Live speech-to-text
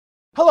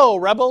Hello,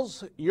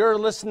 Rebels. You're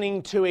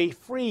listening to a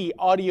free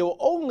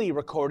audio-only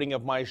recording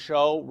of my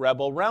show,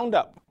 Rebel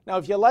Roundup. Now,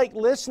 if you like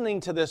listening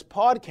to this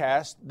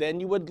podcast, then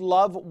you would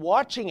love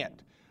watching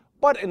it.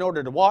 But in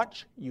order to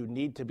watch, you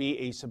need to be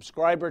a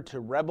subscriber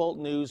to Rebel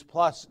News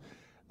Plus.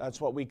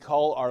 That's what we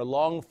call our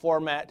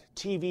long-format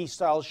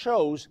TV-style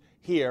shows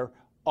here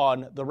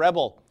on The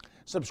Rebel.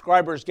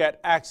 Subscribers get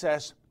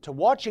access to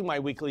watching my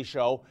weekly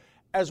show,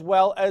 as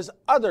well as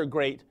other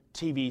great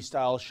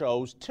TV-style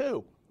shows,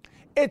 too.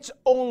 It's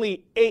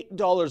only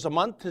 $8 a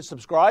month to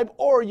subscribe,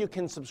 or you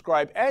can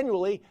subscribe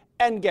annually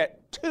and get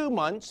 2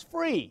 months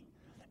free.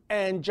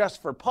 And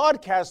just for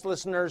podcast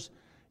listeners,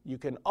 you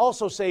can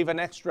also save an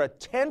extra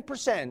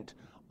 10%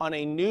 on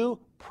a new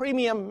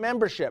premium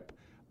membership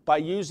by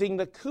using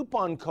the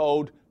coupon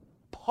code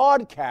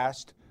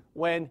PODCAST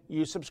when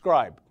you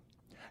subscribe.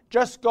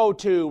 Just go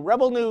to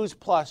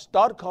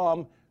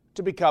rebelnewsplus.com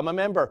to become a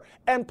member.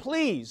 And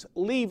please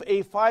leave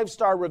a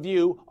 5-star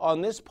review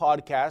on this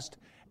podcast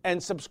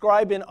and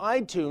subscribe in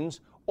iTunes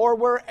or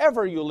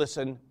wherever you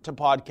listen to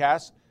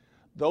podcasts.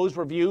 Those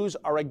reviews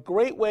are a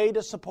great way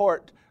to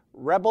support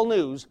Rebel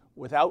News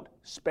without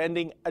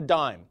spending a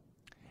dime.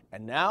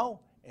 And now,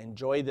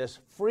 enjoy this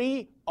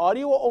free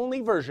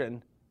audio-only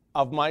version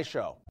of my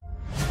show.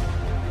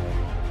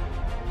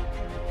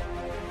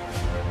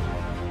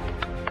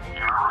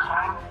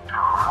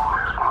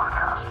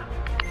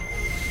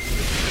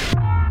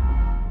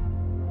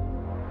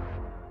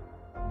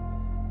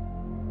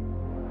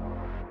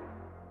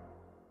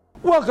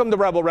 Welcome to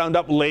Rebel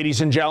Roundup,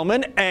 ladies and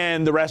gentlemen,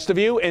 and the rest of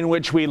you, in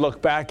which we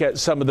look back at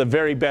some of the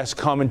very best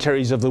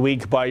commentaries of the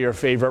week by your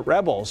favorite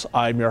Rebels.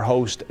 I'm your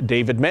host,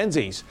 David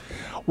Menzies.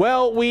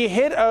 Well, we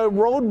hit a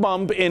road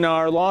bump in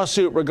our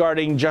lawsuit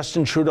regarding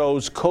Justin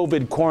Trudeau's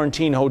COVID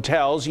quarantine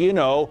hotels. You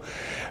know,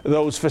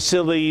 those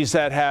facilities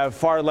that have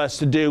far less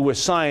to do with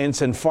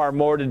science and far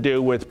more to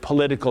do with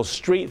political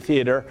street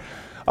theater.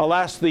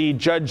 Alas, the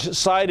judge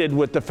sided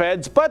with the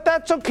feds, but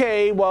that's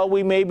okay. While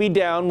we may be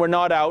down, we're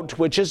not out,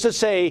 which is to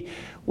say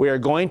we are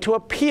going to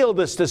appeal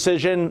this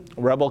decision.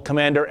 Rebel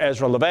Commander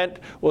Ezra Levant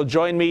will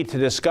join me to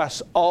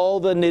discuss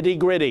all the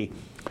nitty-gritty.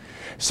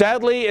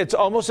 Sadly, it's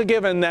almost a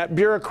given that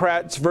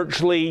bureaucrats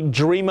virtually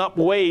dream up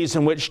ways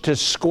in which to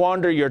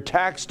squander your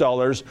tax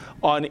dollars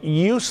on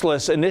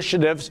useless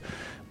initiatives.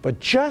 But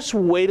just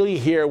wait till you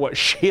hear what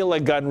Sheila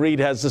Gunn Reid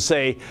has to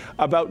say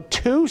about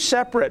 2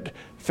 separate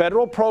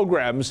federal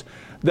programs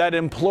that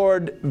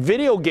implored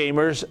video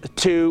gamers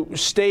to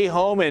stay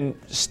home and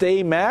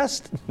stay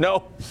masked?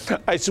 No,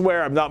 I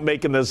swear I'm not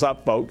making this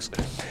up, folks.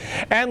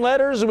 And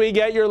letters, we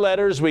get your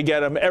letters. We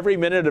get them every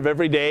minute of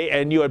every day.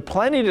 And you had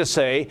plenty to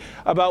say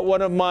about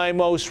one of my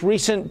most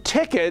recent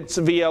tickets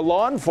via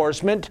law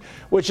enforcement,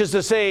 which is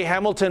to say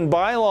Hamilton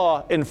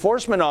bylaw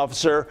enforcement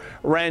officer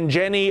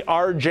Ranjeni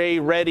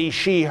R.J. Reddy,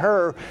 she,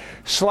 her,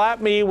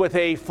 slapped me with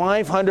a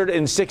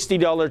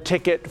 $560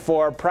 ticket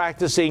for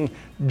practicing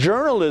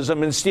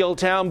journalism in Steel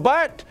Town.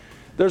 But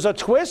there's a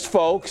twist,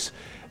 folks.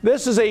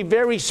 This is a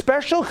very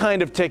special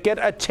kind of ticket,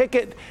 a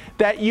ticket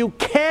that you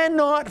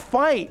cannot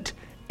fight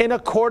in a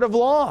court of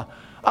law.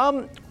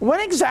 When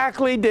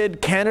exactly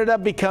did Canada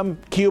become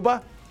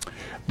Cuba?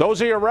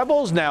 Those are your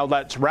rebels. Now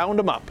let's round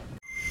them up.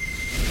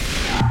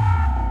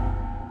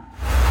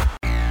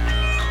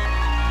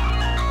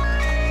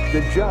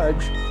 The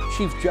judge,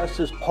 Chief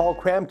Justice Paul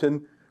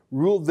Crampton,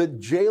 ruled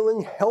that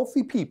jailing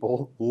healthy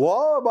people,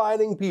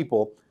 law-abiding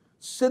people,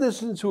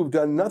 citizens who have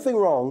done nothing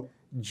wrong,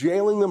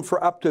 jailing them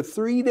for up to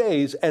 3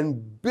 days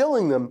and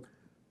billing them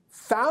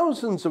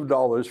thousands of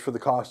dollars for the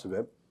cost of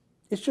it,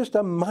 is just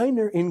a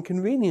minor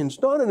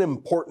inconvenience, not an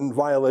important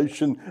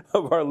violation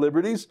of our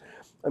liberties.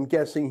 I'm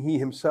guessing he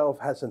himself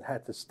hasn't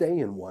had to stay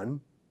in one.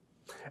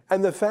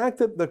 And the fact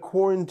that the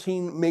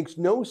quarantine makes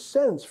no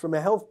sense from a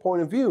health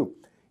point of view.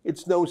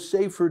 It's no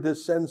safer to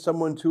send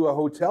someone to a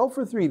hotel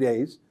for 3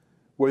 days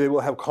where they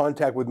will have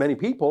contact with many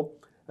people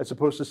as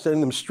opposed to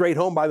sending them straight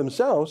home by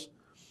themselves.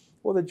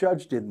 Well, the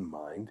judge didn't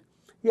mind.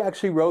 He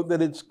actually wrote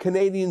that it's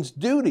Canadians'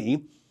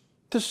 duty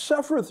to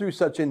suffer through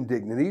such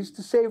indignities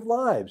to save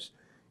lives,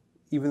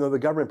 even though the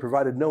government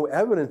provided no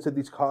evidence that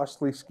these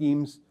costly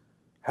schemes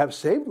have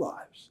saved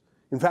lives.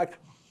 In fact,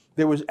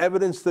 there was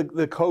evidence that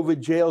the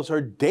COVID jails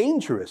are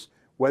dangerous,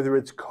 whether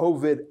it's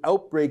COVID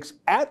outbreaks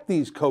at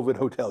these COVID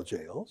hotel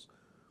jails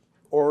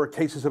or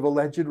cases of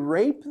alleged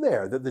rape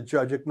there that the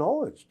judge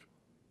acknowledged.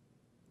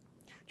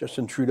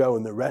 Justin Trudeau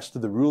and the rest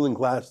of the ruling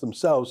class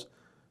themselves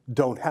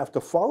don't have to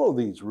follow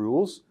these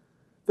rules.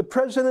 The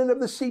president of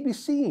the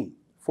CBC,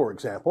 for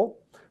example,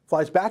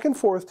 flies back and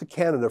forth to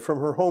Canada from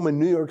her home in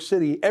New York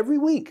City every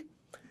week.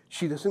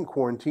 She doesn't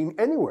quarantine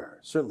anywhere,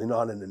 certainly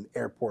not in an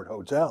airport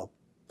hotel.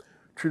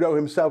 Trudeau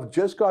himself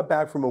just got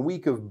back from a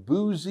week of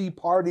boozy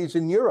parties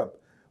in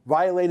Europe,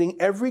 violating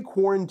every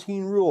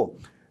quarantine rule.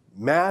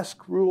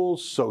 Mask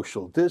rules,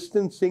 social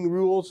distancing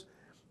rules.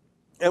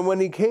 And when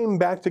he came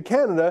back to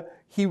Canada,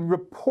 he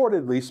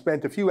reportedly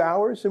spent a few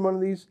hours in one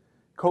of these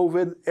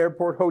COVID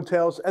airport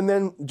hotels and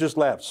then just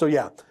left. So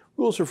yeah,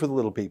 rules are for the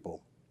little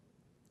people.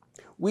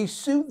 We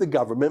sued the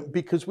government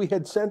because we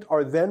had sent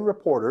our then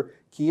reporter,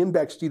 Cian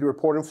Bexte, to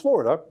report in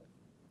Florida,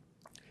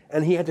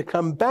 and he had to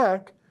come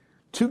back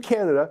to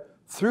Canada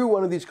through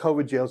one of these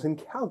COVID jails in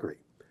Calgary.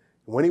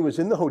 When he was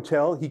in the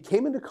hotel, he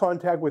came into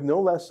contact with no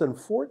less than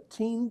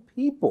 14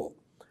 people,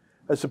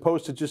 as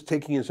opposed to just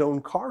taking his own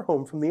car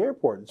home from the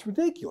airport. It's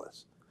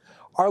ridiculous.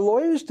 Our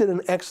lawyers did an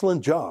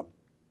excellent job.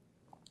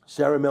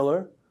 Sarah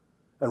Miller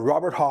and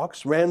Robert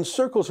Hawkes ran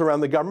circles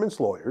around the government's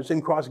lawyers.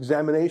 In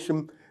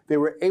cross-examination, they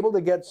were able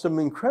to get some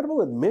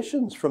incredible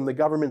admissions from the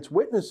government's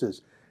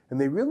witnesses, and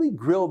they really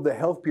grilled the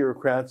health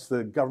bureaucrats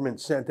the government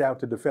sent out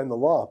to defend the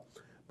law.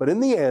 But in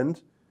the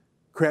end,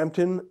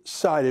 Crampton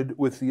sided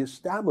with the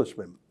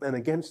establishment and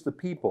against the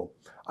people.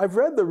 I've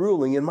read the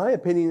ruling. In my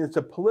opinion, it's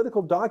a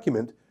political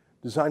document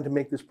designed to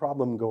make this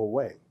problem go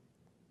away.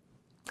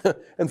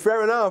 And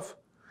fair enough,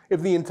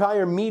 if the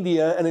entire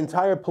media and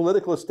entire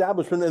political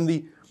establishment and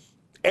the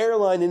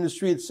airline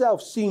industry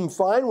itself seem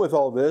fine with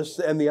all this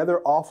and the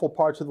other awful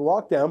parts of the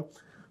lockdown,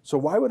 so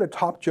why would a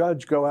top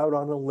judge go out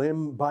on a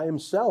limb by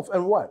himself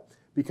and what?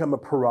 Become a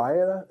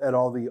pariah at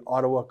all the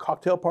Ottawa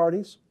cocktail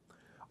parties?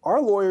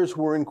 Our lawyers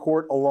were in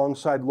court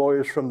alongside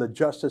lawyers from the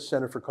Justice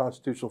Center for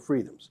Constitutional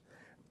Freedoms.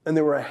 And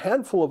there were a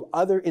handful of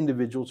other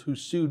individuals who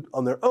sued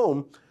on their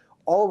own.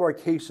 All of our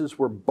cases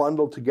were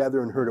bundled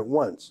together and heard at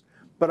once.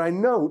 But I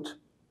note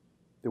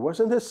there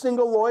wasn't a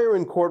single lawyer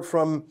in court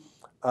from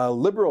a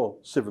liberal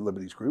civil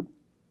liberties group.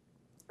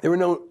 There were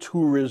no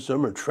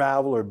tourism or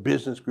travel or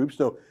business groups,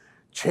 no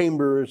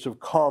chambers of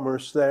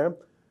commerce there,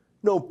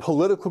 no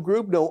political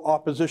group, no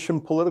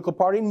opposition political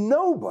party,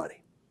 nobody.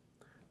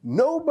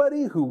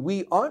 Nobody who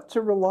we ought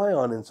to rely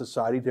on in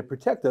society to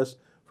protect us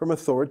from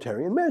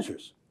authoritarian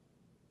measures.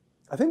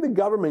 I think the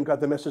government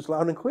got the message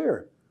loud and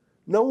clear.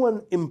 No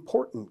one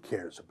important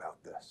cares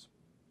about this.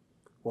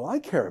 Well, I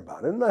care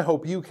about it, and I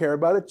hope you care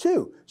about it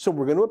too. So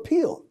we're going to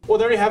appeal. Well,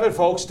 there you have it,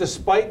 folks.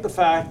 Despite the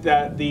fact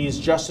that these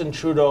Justin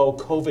Trudeau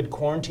COVID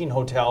quarantine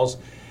hotels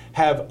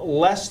have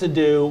less to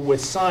do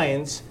with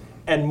science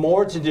and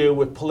more to do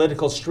with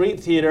political street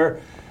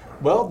theater,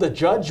 well, the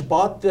judge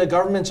bought the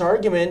government's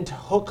argument,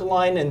 hook,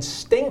 line, and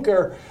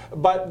stinker.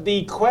 But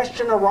the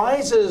question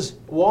arises,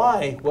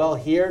 why? Well,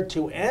 here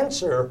to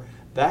answer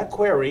that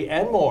query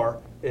and more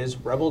is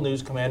Rebel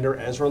News Commander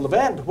Ezra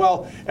Levant.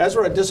 Well,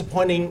 Ezra, a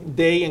disappointing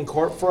day in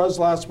court for us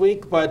last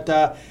week,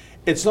 but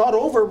it's not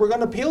over. We're going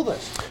to appeal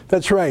this.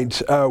 That's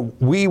right.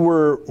 We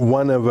were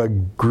one of a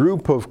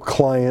group of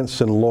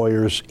clients and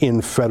lawyers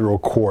in federal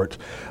court.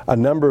 A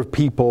number of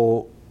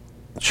people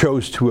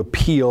chose to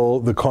appeal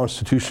the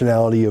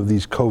constitutionality of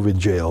these COVID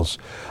jails.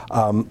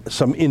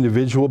 Some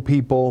individual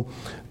people,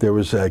 there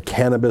was a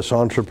cannabis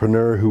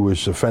entrepreneur who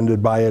was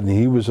offended by it, and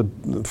he was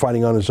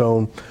fighting on his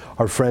own.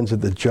 Our friends at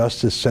the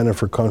Justice Center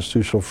for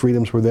Constitutional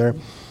Freedoms were there,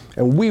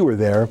 and we were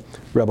there,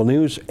 Rebel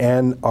News,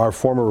 and our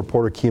former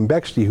reporter, Cian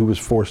Bexte, who was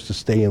forced to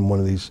stay in one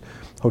of these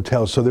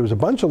hotels. So there was a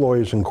bunch of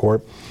lawyers in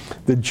court.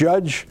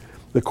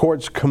 The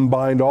courts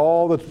combined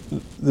all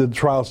the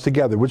trials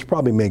together, which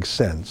probably makes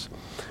sense.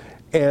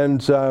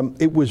 And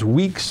it was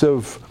weeks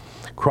of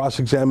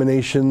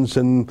cross-examinations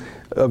and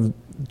of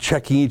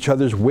checking each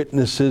other's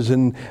witnesses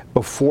and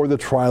before the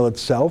trial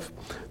itself.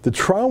 The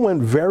trial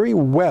went very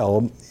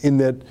well in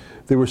that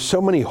there were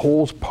so many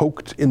holes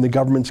poked in the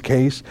government's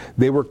case.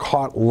 They were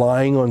caught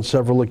lying on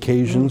several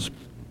occasions.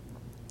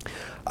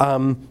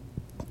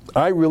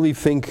 I really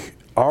think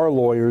our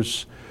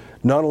lawyers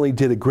not only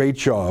did a great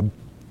job,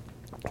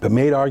 but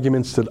made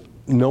arguments that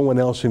no one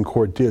else in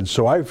court did.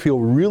 So I feel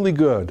really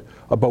good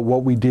about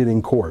what we did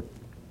in court.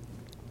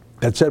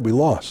 That said, we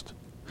lost.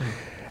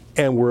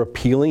 And we're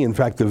appealing. In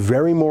fact, the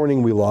very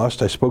morning we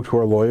lost, I spoke to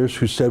our lawyers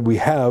who said we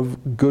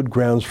have good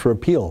grounds for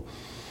appeal,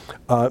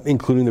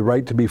 including the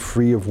right to be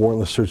free of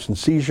warrantless search and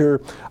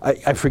seizure.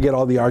 I forget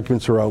all the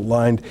arguments are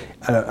outlined.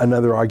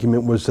 Another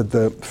argument was that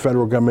the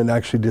federal government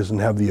actually doesn't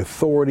have the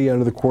authority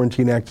under the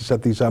Quarantine Act to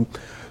set these up.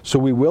 So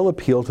we will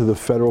appeal to the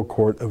Federal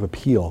Court of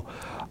Appeal.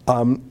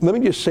 Let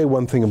me just say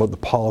one thing about the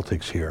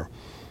politics here.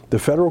 The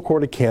Federal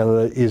Court of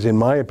Canada is, in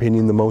my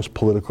opinion, the most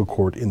political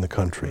court in the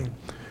country.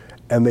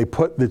 And they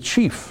put the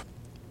chief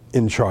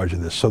in charge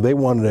of this, so they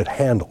wanted it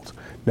handled.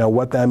 Now,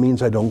 what that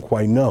means, I don't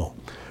quite know.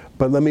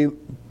 But let me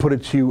put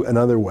it to you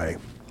another way.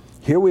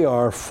 Here we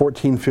are,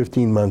 14,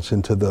 15 months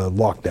into the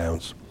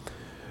lockdowns.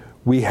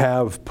 We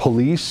have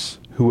police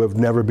who have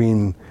never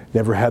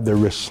had their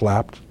wrists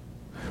slapped.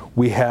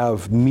 We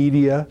have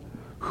media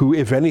who,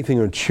 if anything,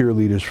 are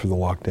cheerleaders for the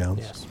lockdowns.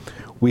 Yes.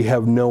 We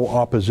have no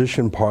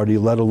opposition party,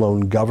 let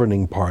alone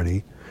governing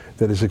party,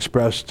 that has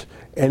expressed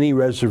any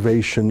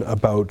reservation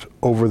about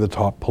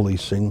over-the-top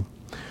policing.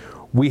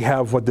 We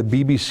have what the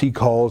BBC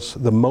calls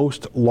the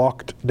most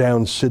locked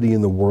down city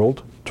in the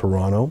world,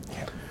 Toronto.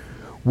 Yeah.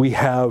 We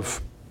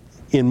have,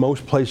 in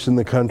most places in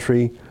the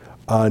country,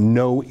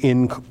 no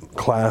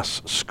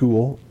in-class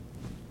school.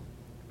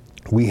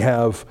 We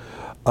have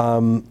a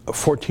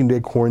 14-day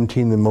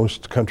quarantine that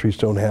most countries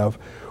don't have.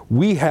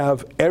 We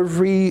have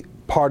every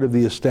part of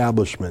the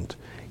establishment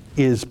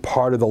is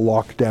part of the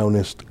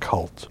lockdownist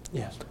cult.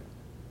 Yes.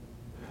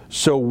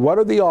 So what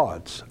are the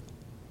odds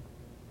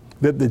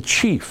that the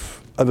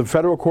chief of the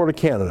Federal Court of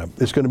Canada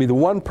is going to be the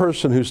one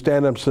person who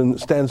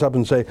stands up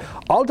and say,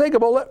 I'll take a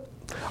bullet.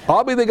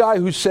 I'll be the guy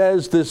who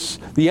says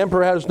the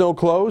emperor has no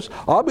clothes.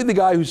 I'll be the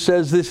guy who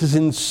says this is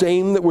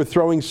insane that we're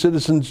throwing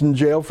citizens in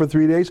jail for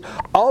 3 days.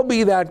 I'll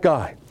be that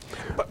guy.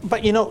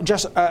 But you know,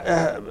 just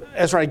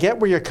Ezra, I get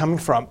where you're coming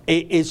from.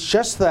 It's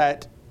just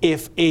that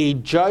if a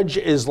judge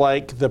is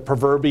like the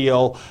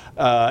proverbial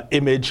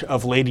image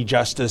of Lady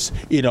Justice,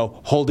 you know,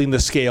 holding the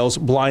scales,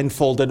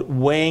 blindfolded,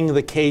 weighing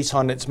the case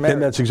on its merits.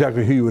 And that's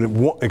exactly who you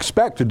would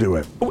expect to do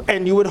it.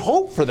 And you would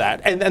hope for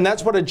that. And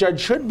that's what a judge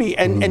should be.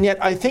 And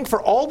yet I think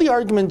for all the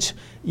arguments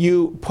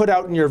you put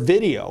out in your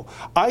video,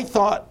 I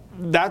thought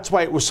that's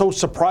why it was so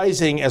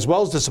surprising as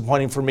well as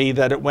disappointing for me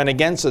that it went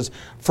against us.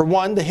 For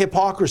one, the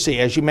hypocrisy.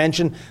 As you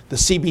mentioned, the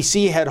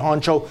CBC head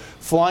honcho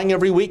flying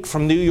every week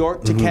from New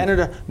York to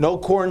Canada, no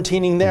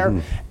quarantining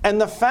there.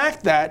 And the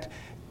fact that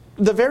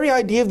the very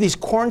idea of these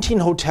quarantine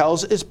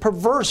hotels is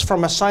perverse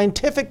from a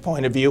scientific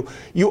point of view.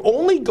 You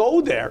only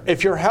go there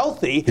if you're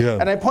healthy. Yeah.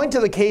 And I point to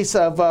the case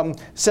of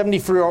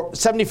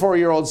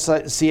 74-year-old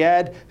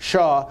Syed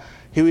Shah,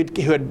 who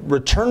had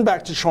returned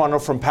back to Toronto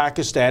from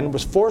Pakistan,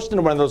 was forced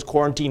into one of those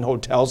quarantine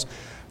hotels,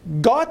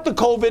 got the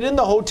COVID in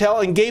the hotel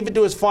and gave it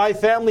to his 5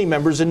 family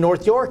members in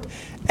North York.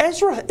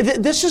 Ezra,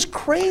 this is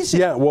crazy.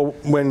 Yeah, well,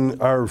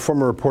 when our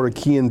former reporter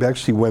Kean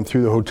Bexley went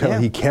through the hotel,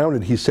 he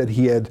counted. He said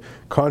he had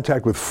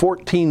contact with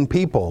 14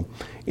 people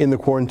in the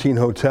quarantine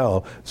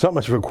hotel. It's not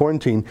much of a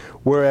quarantine,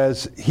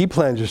 whereas he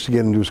planned just to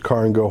get into his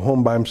car and go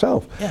home by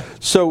himself. Yeah.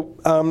 So,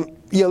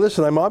 yeah,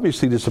 listen, I'm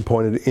obviously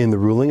disappointed in the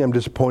ruling. I'm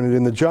disappointed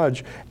in the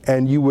judge.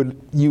 And you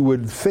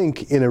would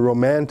think in a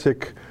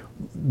romantic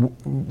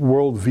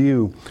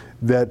worldview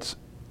that,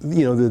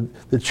 you know,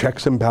 the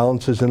checks and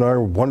balances in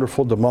our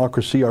wonderful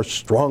democracy, our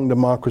strong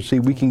democracy,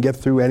 we can get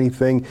through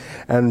anything.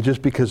 And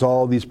just because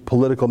all these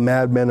political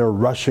madmen are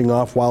rushing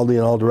off wildly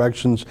in all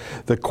directions,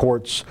 the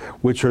courts,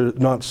 which are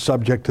not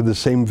subject to the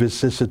same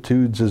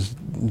vicissitudes as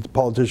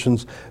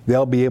politicians,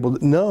 they'll be able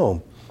to.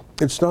 No,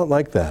 it's not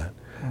like that.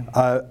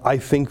 I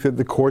think that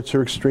the courts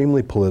are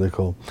extremely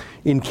political.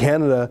 In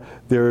Canada,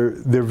 they're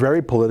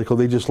very political.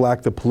 They just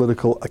lack the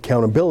political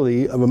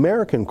accountability of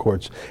American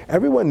courts.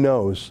 Everyone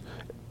knows.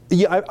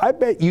 Yeah, I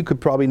bet you could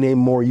probably name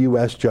more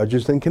U.S.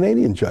 judges than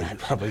Canadian judges.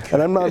 Probably could.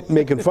 And I'm not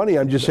making fun of you.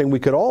 I'm just saying we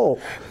could all,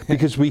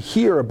 because we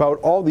hear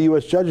about all the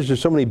U.S. judges.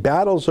 There's so many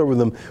battles over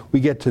them. We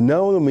get to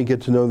know them. We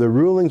get to know their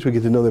rulings. We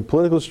get to know their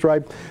political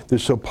stripe. They're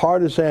so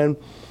partisan.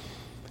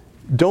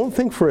 Don't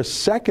think for a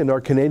second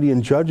our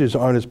Canadian judges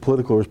aren't as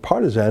political or as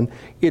partisan.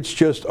 It's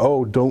just,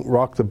 oh, don't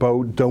rock the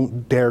boat,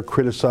 don't dare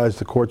criticize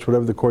the courts,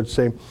 whatever the courts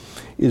say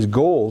is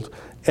gold.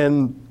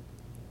 And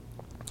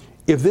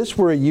if this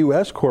were a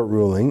U.S. court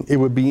ruling, it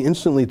would be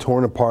instantly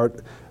torn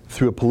apart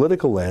through a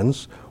political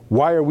lens.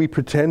 Why are we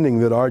pretending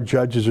that our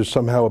judges are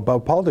somehow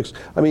above politics?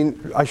 I mean,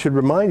 I should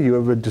remind you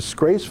of a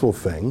disgraceful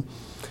thing.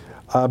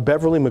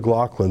 Beverly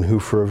McLaughlin, who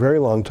for a very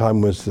long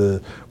time was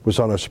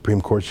on our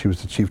Supreme Court, she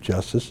was the Chief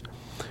Justice.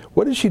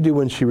 What did she do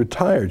when she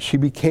retired? She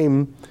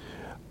became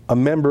a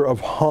member of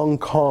Hong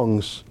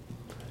Kong's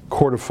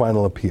Court of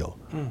Final Appeal.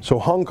 So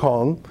Hong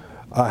Kong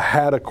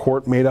had a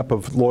court made up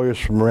of lawyers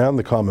from around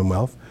the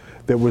Commonwealth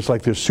that was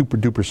like their super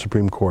duper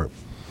Supreme Court.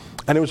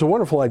 And it was a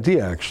wonderful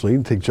idea, actually,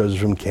 to take judges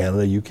from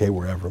Canada, UK,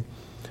 wherever.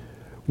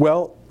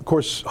 Well, of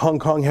course, Hong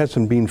Kong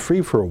hasn't been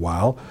free for a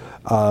while.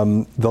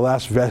 The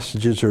last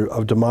vestiges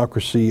of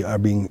democracy are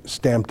being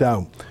stamped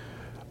out.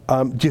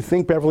 Do you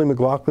think Beverly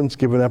McLaughlin's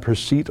given up her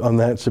seat on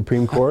that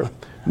Supreme Court?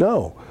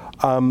 No.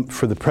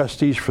 For the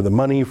prestige, for the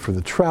money, for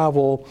the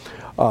travel,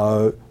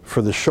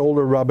 for the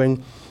shoulder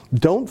rubbing.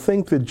 Don't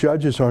think that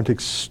judges aren't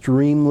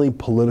extremely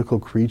political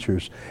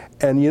creatures.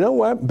 And you know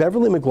what?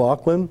 Beverly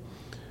McLaughlin,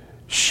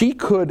 she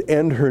could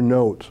end her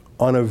note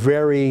on a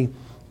very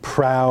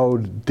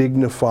proud,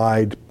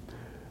 dignified,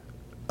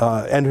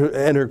 end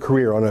her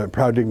career on a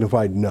proud,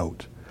 dignified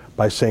note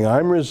by saying,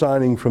 I'm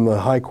resigning from the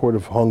High Court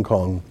of Hong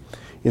Kong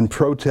in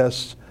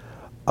protest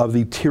of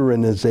the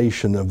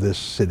tyrannization of this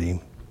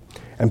city.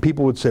 And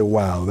people would say,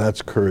 wow,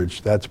 that's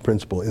courage, that's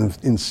principle.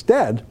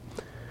 Instead,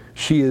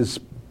 she is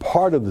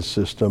part of the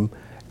system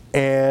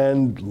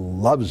and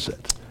loves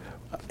it.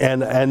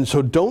 And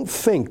so don't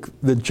think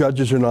that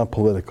judges are not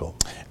political.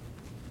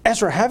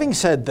 Ezra, having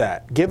said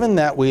that, given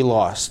that we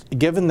lost,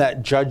 given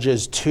that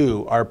judges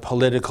too are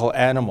political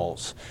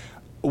animals,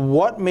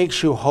 what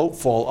makes you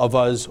hopeful of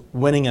us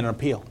winning an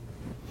appeal?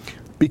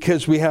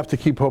 Because we have to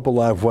keep hope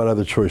alive. What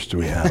other choice do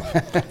we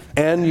have?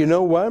 And you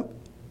know what?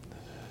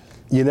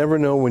 You never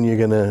know when you're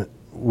gonna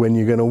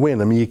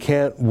win. I mean, you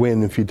can't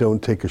win if you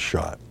don't take a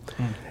shot.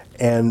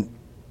 And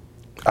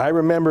I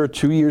remember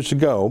 2 years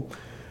ago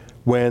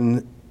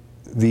when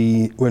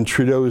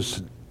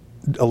Trudeau's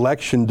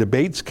election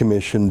debates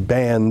commission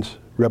banned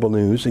Rebel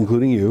News,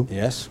 including you,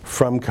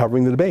 from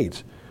covering the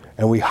debates,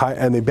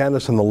 and they banned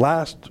us on the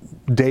last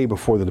day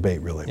before the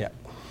debate, really. Yeah.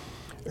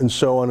 And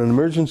so on an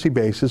emergency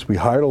basis, we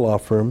hired a law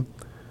firm.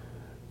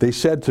 They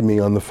said to me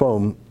on the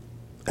phone,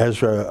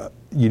 Ezra,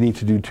 you need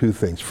to do two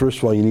things. First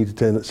of all, you need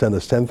to send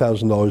us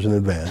 $10,000 in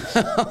advance.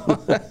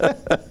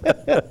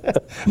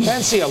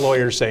 Fancy a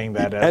lawyer saying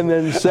that. And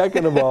then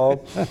second of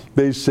all,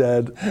 they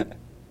said,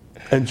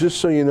 and just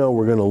so you know,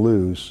 we're going to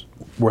lose.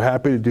 We're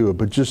happy to do it,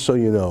 but just so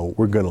you know,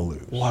 we're going to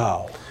lose.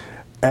 Wow.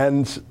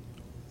 And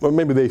well,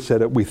 maybe they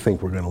said it, we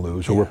think we're going to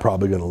lose, or we're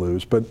probably going to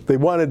lose. But they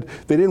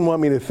didn't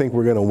want me to think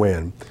we're going to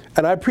win.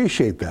 And I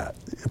appreciate that.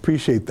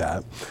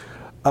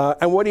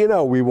 And what do you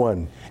know? We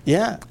won.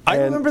 Yeah, I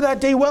remember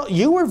that day well.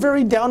 You were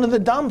very down in the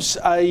dumps.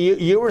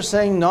 You were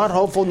saying not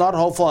hopeful,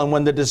 and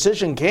when the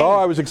decision came,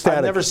 I was ecstatic.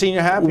 I've never seen you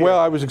happier. Well,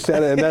 I was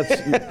ecstatic,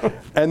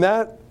 and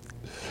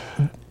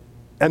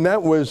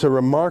that was a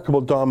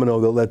remarkable domino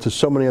that led to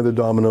so many other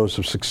dominoes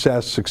of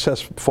success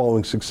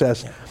following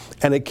success. Yeah.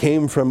 And it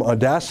came from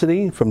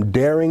audacity, from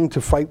daring to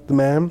fight the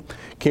man,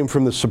 came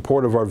from the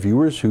support of our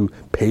viewers who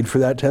paid for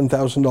that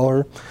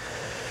 $10,000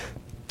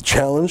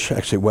 challenge.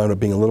 Actually, it wound up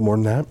being a little more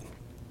than that.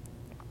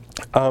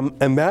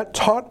 And that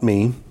taught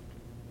me,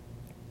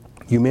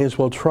 you may as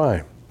well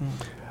try.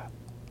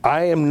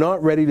 I am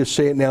not ready to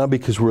say it now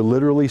because we're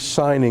literally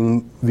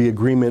signing the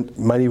agreement,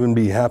 might even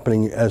be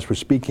happening as we're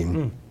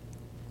speaking.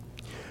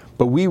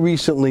 But we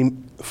recently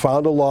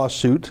filed a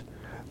lawsuit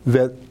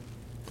that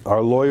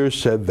our lawyers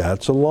said,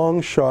 that's a long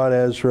shot,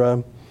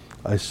 Ezra.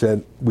 I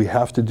said, we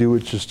have to do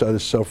it just out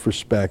of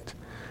self-respect.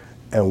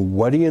 And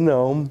what do you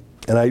know?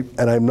 And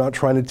I'm not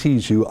trying to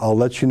tease you. I'll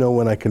let you know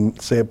when I can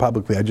say it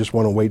publicly. I just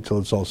want to wait till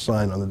it's all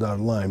signed on the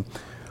dotted line.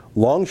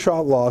 Long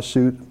shot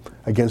lawsuit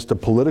against a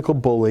political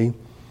bully.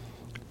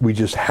 We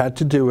just had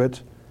to do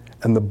it.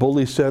 And the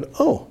bully said,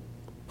 all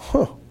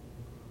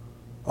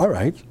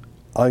right.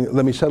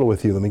 Let me settle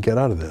with you. Let me get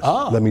out of this.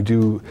 Let me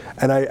do.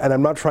 And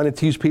I'm not trying to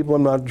tease people.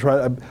 I'm not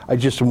trying. I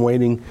just am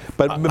waiting.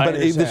 But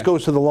this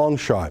goes to the long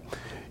shot.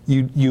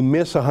 You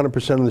miss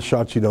 100% of the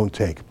shots you don't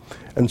take.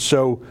 And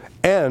so,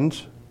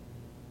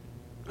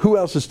 who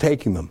else is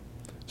taking them?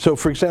 So,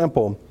 for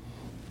example,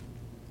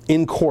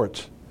 in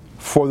court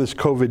for this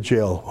COVID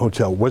jail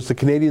hotel, was the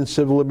Canadian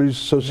Civil Liberties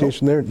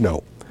Association there?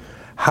 No.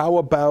 How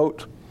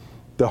about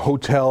the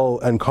Hotel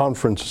and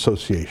Conference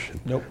Association?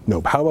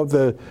 Nope. How about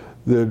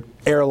the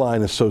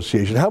Airline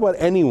Association? How about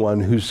anyone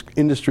whose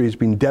industry has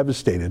been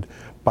devastated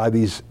by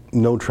these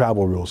no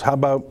travel rules? How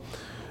about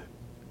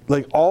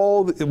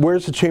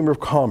where's the Chamber of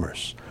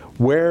Commerce?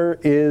 Where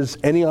is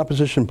any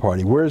opposition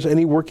party? Where's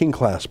any working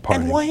class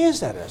party? And why is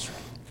that, Ezra?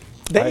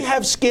 They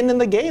have skin in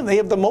the game. They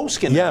have the most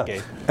skin in the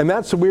game. And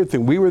that's the weird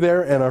thing. We were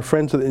there, and our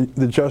friends at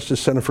the Justice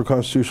Center for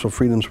Constitutional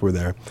Freedoms were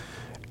there,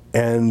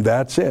 and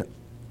that's it.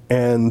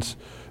 And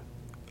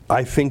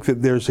I think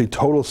that there's a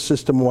total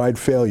system-wide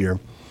failure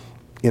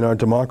in our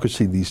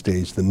democracy these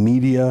days. The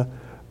media,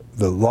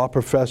 the law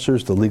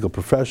professors, the legal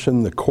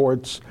profession, the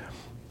courts,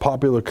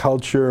 popular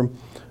culture,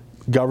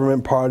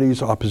 government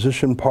parties,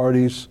 opposition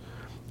parties,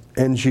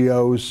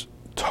 NGOs,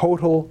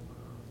 total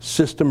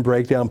system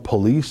breakdown,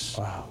 police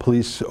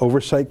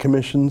oversight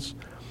commissions,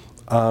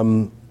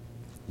 the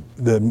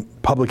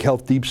public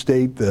health deep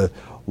state, the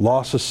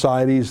law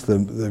societies,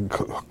 the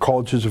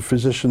colleges of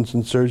physicians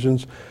and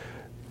surgeons,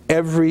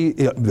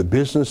 the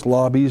business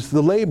lobbies,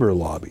 the labor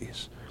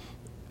lobbies.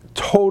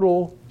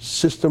 Total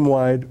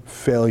system-wide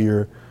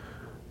failure,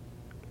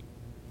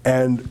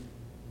 and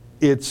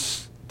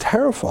it's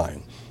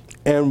terrifying.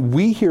 And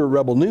we here at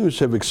Rebel News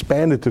have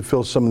expanded to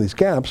fill some of these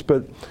gaps,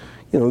 but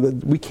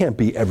we can't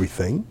be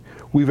everything.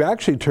 We've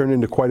actually turned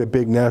into quite a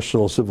big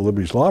national civil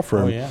liberties law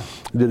firm.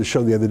 We did a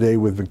show the other day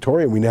with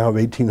Victoria. We now have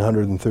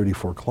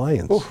 1,834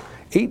 clients.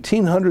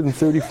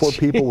 1,834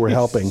 people we're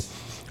helping.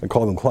 I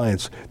call them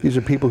clients. These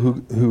are people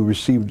who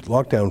received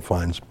lockdown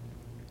fines.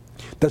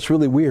 That's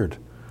really weird.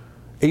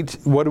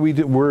 What do we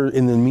do? We're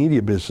in the media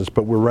business,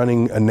 but we're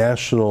running a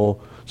national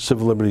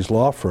civil liberties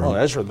law firm. Well,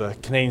 Ezra, the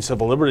Canadian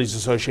Civil Liberties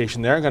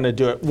Association, they're going to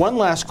do it. One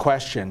last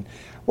question.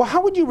 Well,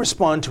 how would you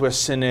respond to a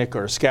cynic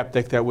or a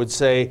skeptic that would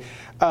say,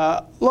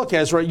 look,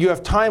 Ezra, you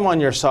have time on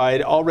your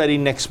side. Already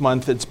next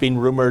month, it's been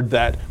rumored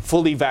that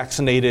fully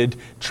vaccinated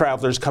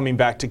travelers coming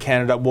back to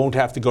Canada won't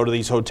have to go to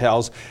these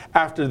hotels.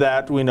 After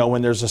that, we know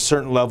when there's a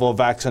certain level of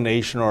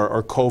vaccination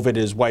or COVID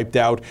is wiped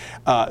out,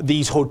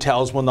 these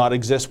hotels will not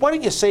exist. Why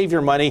don't you save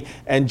your money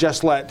and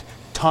just let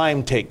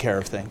time take care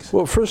of things?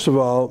 Well, first of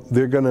all,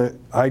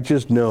 I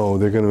just know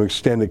they're going to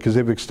extend it because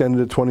they've extended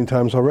it 20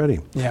 times already.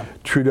 Yeah.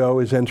 Trudeau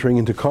is entering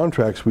into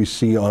contracts we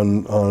see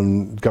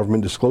on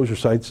government disclosure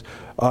sites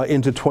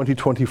into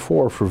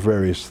 2024 for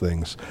various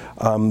things.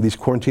 These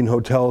quarantine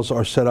hotels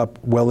are set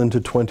up well into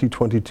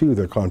 2022,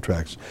 their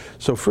contracts.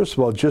 So first of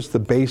all, just the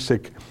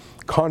basic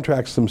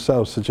contracts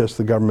themselves suggest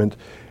the government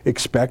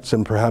expects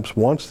and perhaps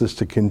wants this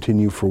to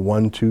continue for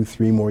 1, 2,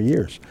 3 more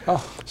years.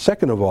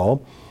 Second of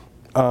all,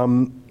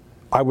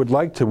 I would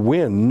like to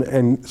win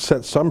and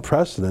set some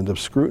precedent of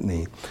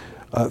scrutiny.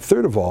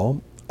 Third of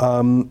all,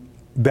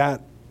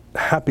 that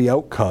happy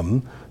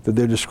outcome that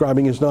they're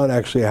describing is not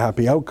actually a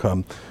happy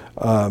outcome.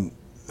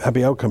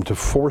 Happy outcome to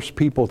force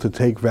people to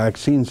take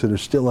vaccines that are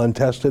still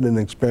untested and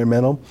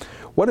experimental.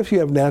 What if you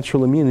have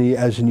natural immunity,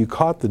 as in you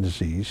caught the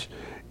disease,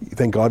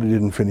 Thank God it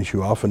didn't finish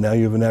you off, and now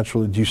you have a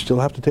natural. Do you still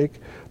have to take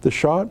the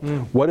shot?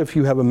 What if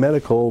you have a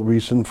medical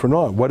reason for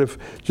not? What if,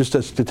 just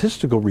a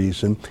statistical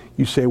reason,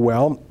 you say,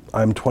 well,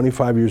 I'm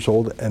 25 years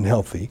old and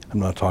healthy. I'm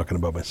not talking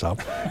about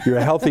myself. You're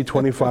a healthy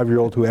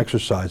 25-year-old who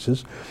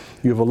exercises.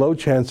 You have a low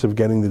chance of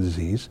getting the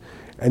disease,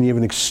 and you have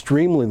an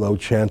extremely low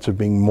chance of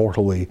being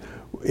mortally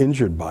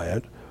injured by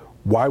it.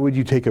 Why would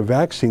you take a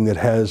vaccine that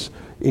has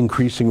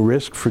increasing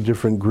risk for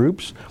different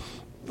groups?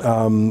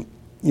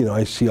 You know,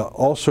 I see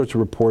all sorts of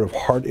report of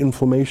heart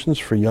inflammations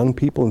for young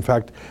people. In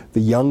fact,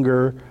 the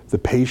younger the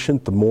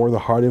patient, the more the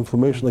heart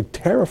inflammation, like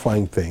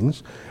terrifying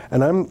things.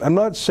 And I'm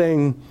not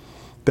saying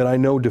that I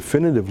know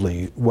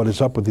definitively what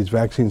is up with these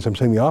vaccines. I'm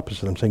saying the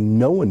opposite. I'm saying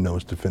no one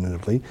knows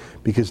definitively,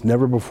 because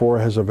never before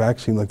has a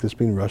vaccine like this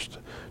been rushed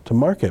to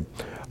market.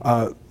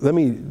 Let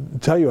me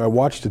tell you, I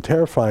watched a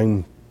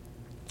terrifying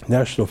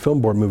National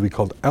Film Board movie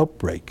called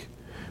Outbreak.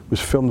 It was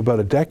filmed about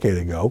a decade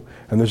ago,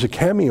 and there's a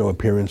cameo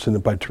appearance in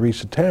it by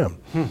Teresa Tam.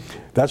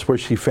 That's where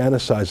she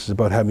fantasizes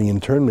about having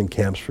internment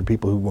camps for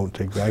people who won't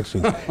take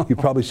vaccines. You've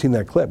probably seen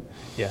that clip.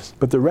 Yes.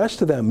 But the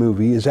rest of that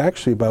movie is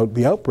actually about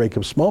the outbreak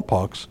of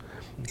smallpox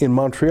in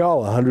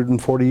Montreal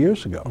 140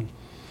 years ago.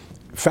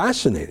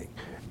 Fascinating.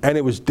 And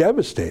it was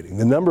devastating.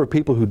 The number of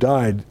people who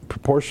died,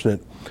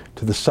 proportionate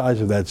to the size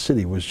of that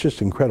city, was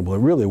just incredible. It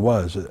really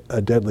was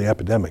a deadly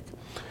epidemic.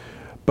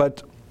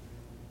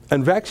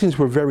 And vaccines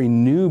were very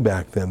new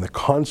back then. The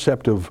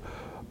concept of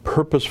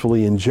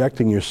purposefully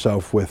injecting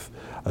yourself with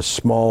a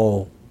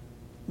small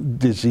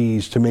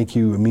disease to make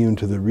you immune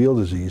to the real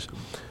disease,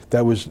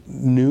 that was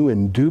new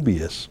and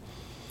dubious.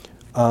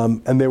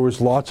 And there was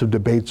lots of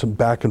debates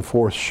back and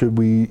forth.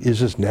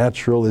 Is this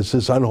natural? Is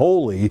this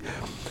unholy?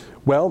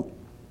 Well,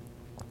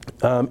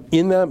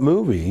 in that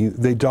movie,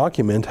 they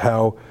document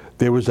how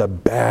there was a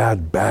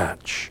bad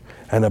batch,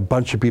 and a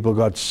bunch of people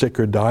got sick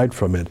or died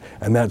from it,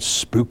 and that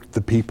spooked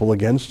the people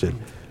against it.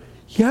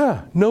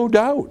 Yeah, no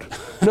doubt,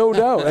 no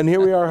doubt. And here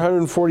we are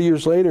 140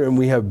 years later, and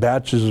we have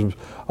batches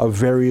of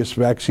various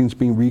vaccines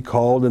being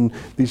recalled, and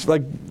these,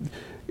 like,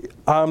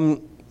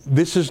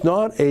 this is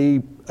not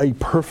a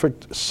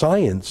perfect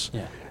science.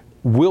 Yeah.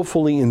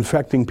 Willfully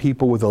infecting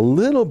people with a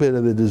little bit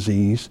of the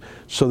disease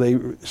so they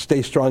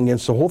stay strong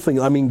against the whole thing.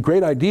 I mean,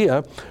 great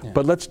idea,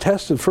 but let's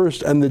test it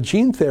first. And the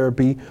gene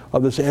therapy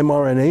of this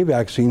mRNA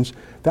vaccines,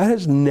 that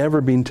has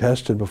never been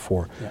tested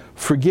before. Yeah.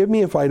 Forgive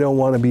me if I don't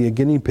want to be a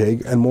guinea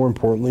pig, and more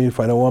importantly, if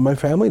I don't want my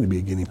family to be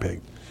a guinea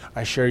pig.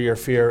 I share your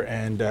fear,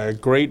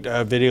 and great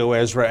video,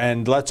 Ezra,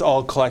 and let's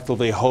all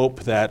collectively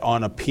hope that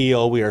on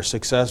appeal we are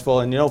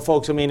successful. And you know,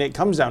 folks, I mean, it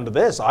comes down to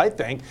this, I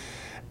think.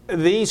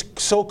 These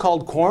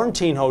so-called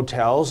quarantine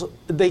hotels,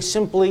 they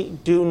simply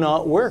do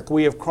not work.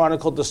 We have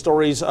chronicled the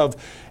stories of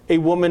a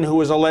woman who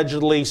was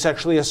allegedly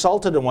sexually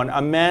assaulted in one,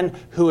 a man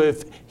who,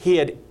 if he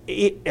had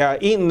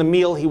eaten the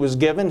meal he was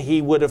given,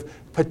 he would have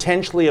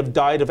potentially have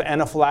died of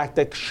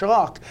anaphylactic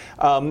shock.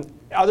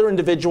 Other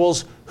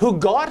individuals who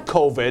got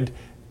COVID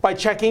by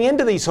checking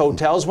into these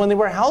hotels when they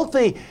were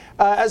healthy.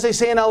 As they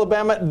say in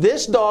Alabama,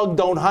 this dog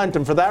don't hunt,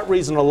 and for that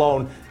reason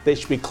alone, they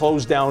should be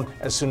closed down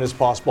as soon as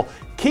possible.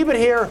 Keep it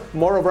here.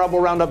 More of Rebel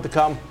Roundup to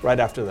come right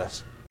after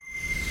this.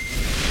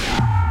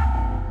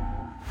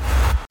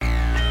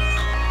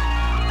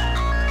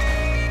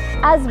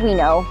 As we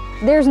know,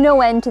 there's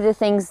no end to the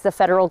things the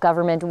federal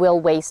government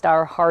will waste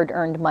our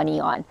hard-earned money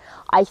on.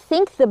 I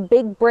think the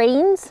big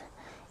brains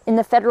in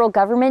the federal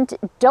government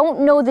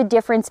don't know the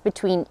difference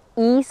between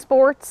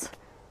esports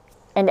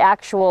and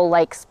actual,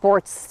 like,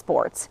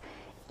 sports.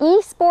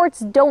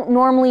 Esports don't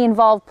normally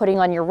involve putting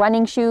on your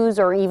running shoes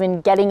or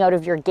even getting out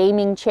of your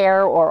gaming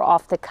chair or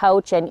off the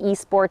couch, and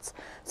esports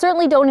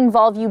certainly don't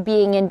involve you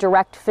being in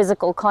direct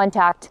physical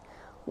contact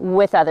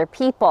with other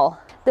people.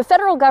 The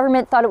federal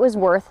government thought it was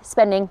worth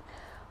spending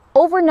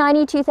over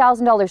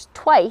 $92,000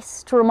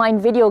 twice to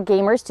remind video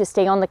gamers to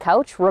stay on the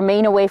couch,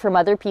 remain away from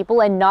other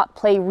people, and not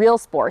play real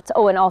sports.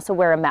 Oh, and also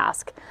wear a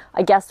mask,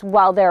 I guess,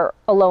 while they're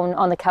alone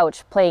on the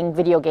couch playing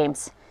video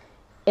games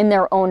in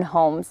their own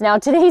homes. Now,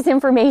 today's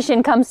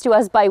information comes to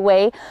us by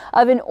way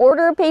of an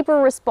order of paper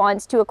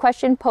response to a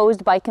question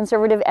posed by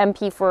Conservative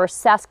MP for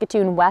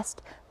Saskatoon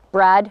West,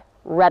 Brad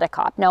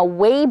Redekop. Now,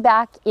 way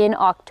back in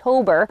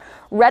October,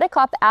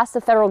 Redekop asked the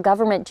federal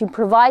government to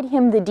provide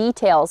him the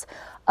details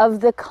of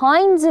the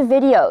kinds of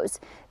videos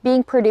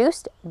being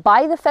produced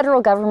by the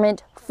federal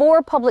government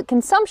for public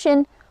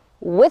consumption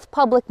with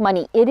public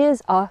money. It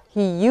is a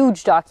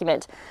huge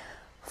document.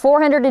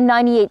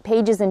 498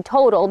 pages in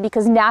total,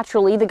 because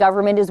naturally the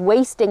government is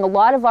wasting a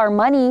lot of our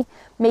money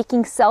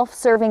making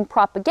self-serving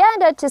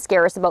propaganda to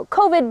scare us about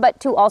COVID, but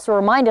to also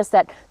remind us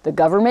that the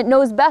government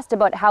knows best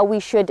about how we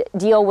should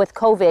deal with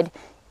COVID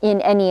in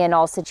any and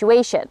all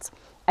situations.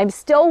 I'm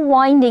still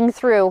winding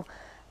through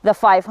the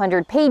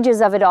 500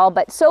 pages of it all,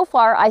 but so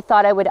far I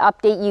thought I would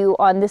update you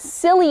on the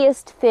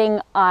silliest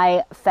thing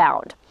I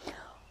found.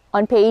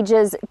 On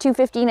pages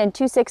 215 and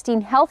 216,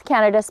 Health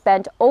Canada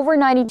spent over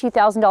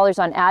 $92,000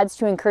 on ads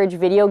to encourage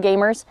video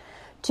gamers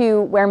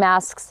to wear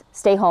masks,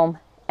 stay home,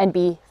 and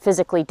be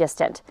physically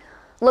distant.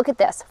 Look at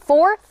this,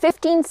 4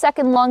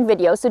 15-second long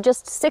videos, so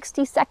just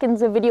 60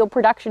 seconds of video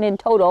production in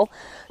total,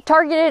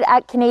 targeted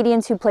at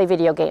Canadians who play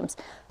video games,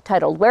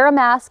 titled "Wear a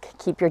Mask,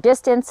 Keep Your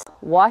Distance,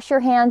 Wash Your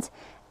Hands,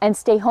 and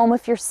Stay Home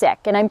if you're sick."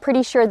 And I'm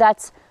pretty sure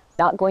that's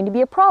not going to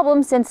be a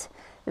problem since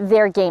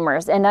they're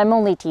gamers, and I'm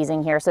only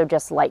teasing here, so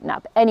just lighten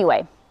up.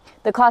 Anyway,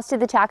 the cost to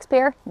the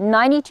taxpayer,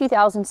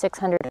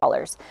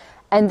 $92,600.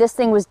 And this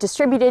thing was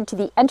distributed to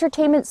the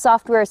Entertainment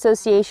Software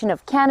Association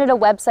of Canada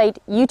website,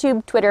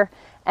 YouTube, Twitter,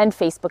 and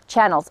Facebook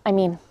channels. I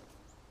mean,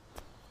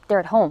 they're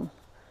at home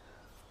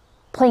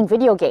playing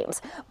video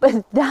games.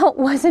 But that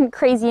wasn't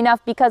crazy enough,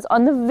 because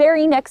on the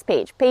very next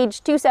page,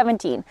 page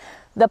 217,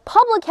 the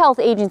Public Health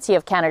Agency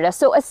of Canada,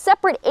 so a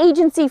separate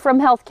agency from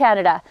Health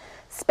Canada,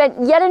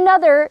 spent yet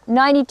another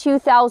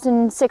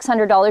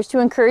 $92,600 to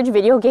encourage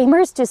video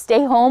gamers to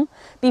stay home,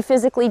 be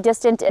physically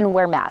distant, and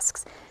wear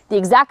masks. The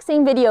exact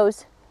same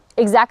videos,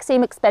 exact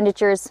same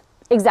expenditures,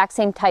 exact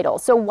same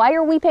titles. So why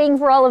are we paying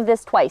for all of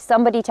this twice?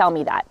 Somebody tell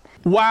me that.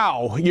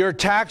 Wow, your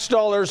tax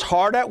dollars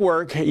hard at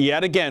work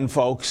yet again,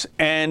 folks.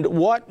 And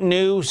what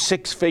new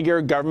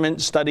six-figure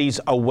government studies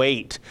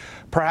await?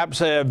 Perhaps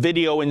a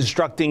video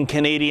instructing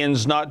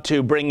Canadians not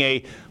to bring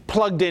a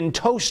plugged-in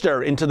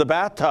toaster into the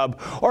bathtub,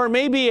 or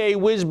maybe a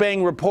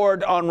whiz-bang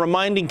report on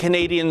reminding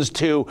Canadians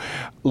to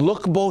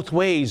look both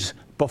ways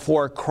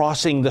before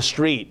crossing the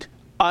street.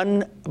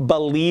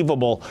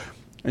 Unbelievable.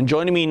 And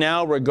joining me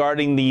now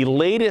regarding the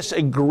latest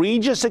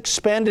egregious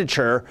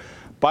expenditure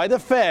by the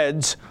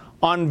feds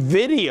on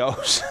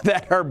videos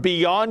that are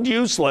beyond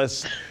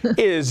useless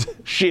is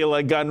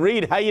Sheila Gunn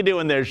Reid. How you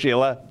doing there,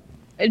 Sheila?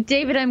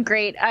 David, I'm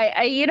great.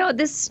 You know,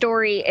 this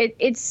story,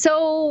 it's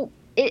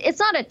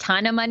not a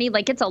ton of money.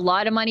 Like, it's a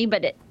lot of money,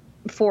 but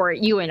for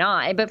you and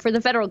I, but for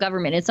the federal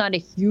government, it's not a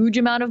huge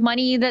amount of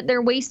money that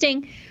they're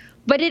wasting,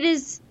 but it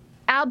is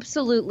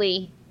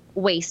absolutely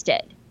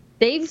wasted.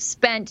 They've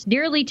spent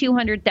nearly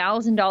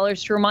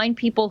 $200,000 to remind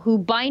people who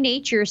by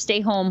nature stay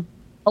home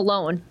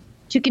alone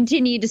to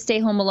continue to stay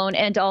home alone,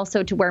 and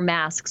also to wear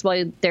masks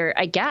while they're,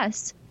 I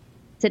guess,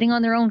 sitting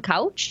on their own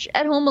couch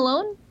at home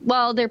alone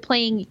while they're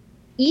playing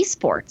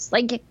esports,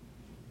 like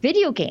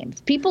video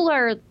games. People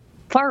are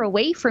far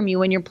away from you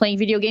when you're playing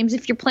video games,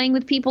 if you're playing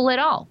with people at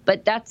all.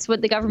 But that's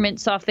what the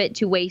government saw fit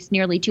to waste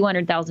nearly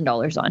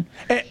 $200,000 on.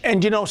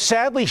 And you know,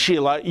 sadly,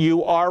 Sheila,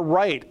 you are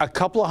right. A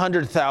couple of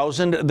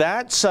 $100,000,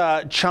 that's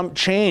chump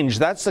change.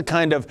 That's the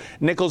kind of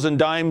nickels and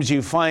dimes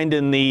you find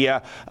in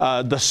the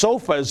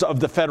sofas of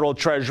the federal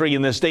treasury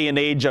in this day and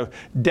age of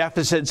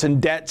deficits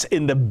and debts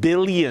in the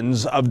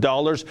billions of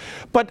dollars.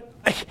 But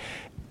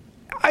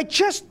how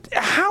does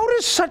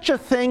such a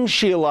thing,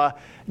 Sheila,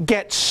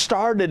 get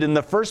started in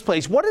the first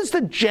place? What is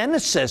the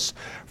genesis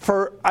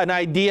for an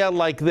idea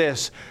like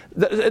this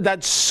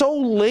that's so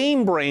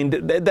lame-brained,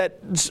 that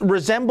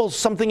resembles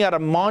something out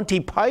of Monty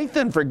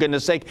Python, for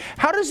goodness sake?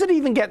 How does it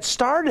even get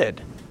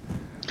started?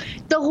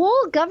 The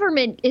whole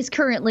government is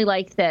currently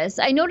like this.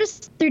 I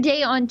noticed the other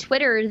day on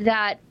Twitter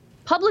that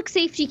Public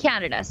Safety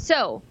Canada,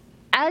 so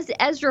as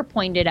Ezra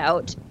pointed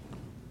out,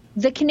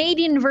 the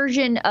Canadian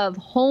version of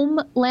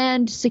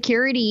Homeland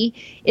Security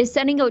is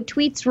sending out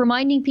tweets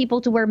reminding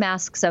people to wear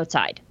masks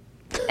outside.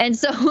 And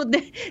so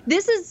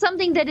this is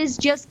something that is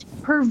just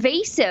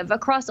pervasive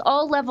across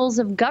all levels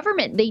of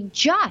government. They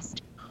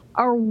just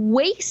are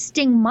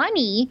wasting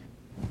money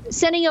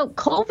sending out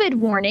COVID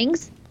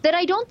warnings that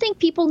I don't think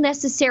people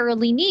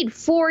necessarily need.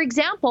 For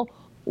example,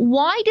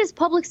 why does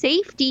Public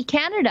Safety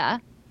Canada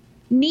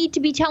need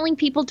to be telling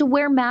people to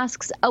wear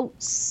masks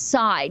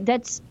outside?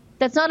 That's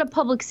not a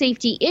public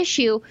safety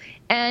issue,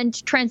 and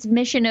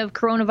transmission of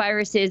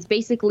coronavirus is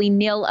basically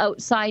nil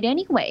outside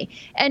anyway.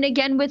 And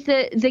again, with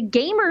the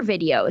gamer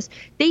videos,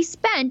 they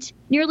spent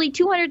nearly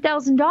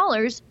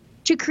 $200,000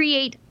 to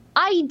create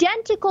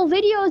identical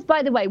videos,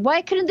 by the way.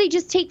 Why couldn't they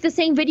just take the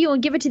same video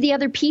and give it to the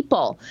other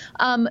people?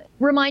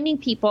 Reminding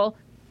people,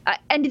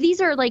 and these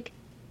are like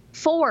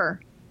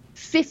 4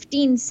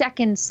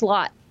 15-second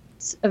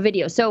slots of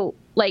video. So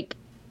like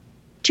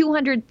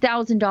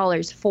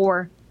 $200,000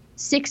 for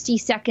 60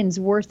 seconds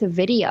worth of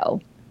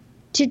video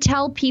to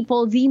tell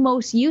people the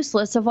most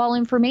useless of all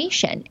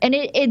information.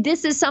 And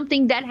this is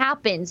something that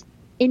happens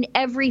in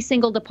every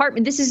single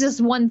department. This is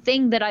just one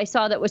thing that I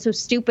saw that was so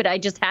stupid, I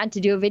just had to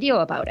do a video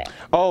about it.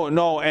 Oh,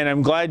 no, and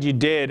I'm glad you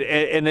did.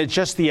 And it's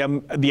just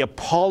the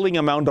appalling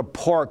amount of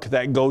pork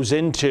that goes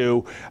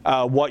into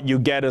what you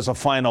get as a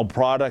final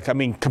product. I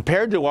mean,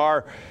 compared to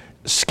our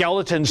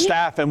skeleton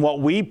staff and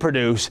what we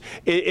produce,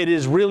 it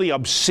is really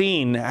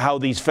obscene how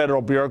these federal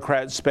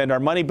bureaucrats spend our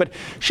money. But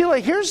Sheila,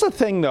 here's the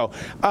thing, though.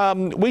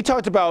 We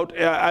talked about,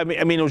 I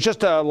mean, it was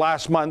just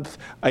last month,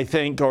 I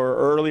think, or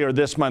earlier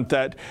this month,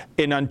 that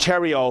in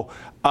Ontario,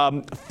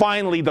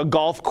 finally the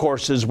golf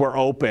courses were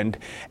opened.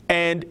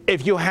 And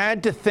if you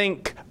had to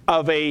think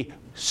of a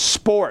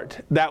sport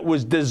that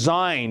was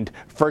designed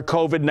for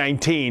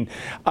COVID-19,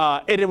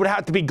 it would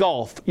have to be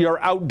golf.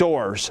 You're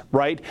outdoors,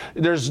 right?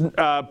 There's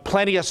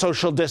plenty of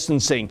social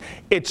distancing.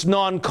 It's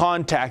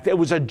non-contact. It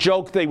was a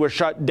joke they were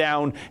shut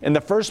down in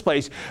the first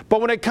place.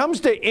 But when it comes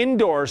to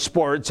indoor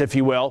sports, if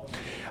you will,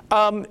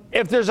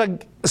 if there's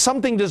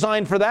something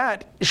designed for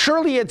that,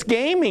 surely it's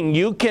gaming.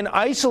 You can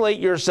isolate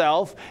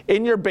yourself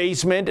in your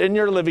basement, in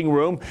your living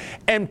room,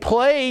 and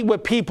play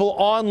with people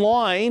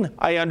online.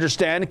 I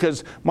understand,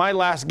 because my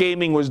last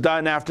gaming was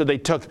done after they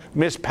took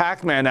Miss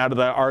Pac-Man out of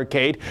the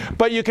arcade.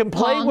 But you can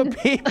play with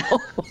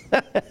people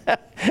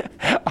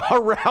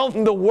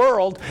around the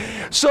world.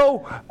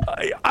 So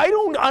I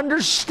don't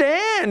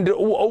understand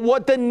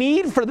what the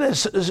need for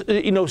this,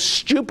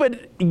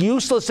 stupid,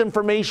 useless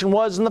information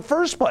was in the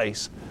first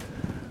place.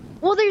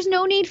 Well, there's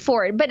no need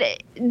for it, but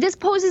this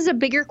poses a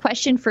bigger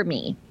question for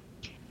me.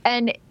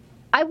 And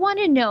I want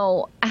to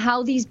know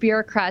how these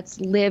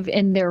bureaucrats live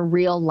in their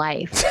real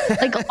life.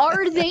 Like,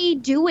 are they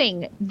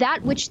doing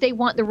that which they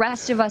want the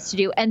rest of us to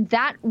do, and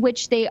that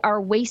which they are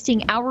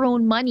wasting our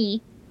own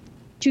money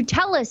to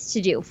tell us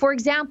to do? For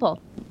example,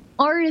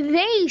 are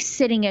they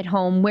sitting at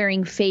home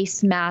wearing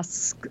face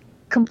masks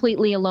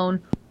completely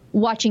alone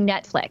watching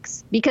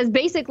Netflix? Because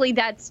basically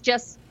that's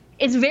just...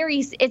 It's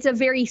a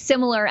very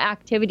similar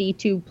activity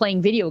to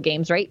playing video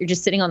games, right? You're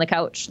just sitting on the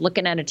couch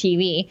looking at a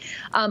TV.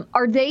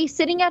 Are they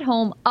sitting at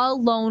home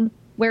alone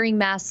wearing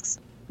masks,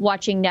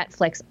 watching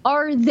Netflix?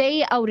 Are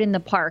they out in the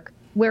park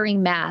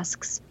wearing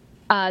masks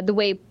the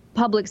way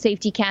Public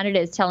Safety Canada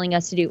is telling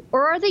us to do?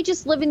 Or are they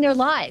just living their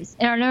lives?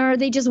 And are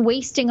they just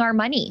wasting our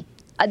money?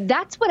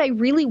 That's what I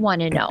really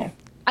want to know.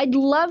 I'd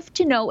love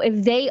to know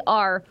if they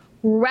are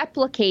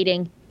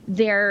replicating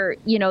their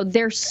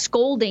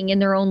scolding in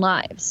their own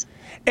lives.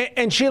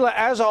 And Sheila,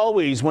 as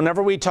always,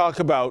 whenever we talk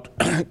about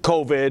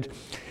COVID,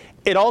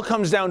 it all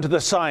comes down to the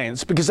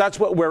science, because that's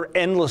what we're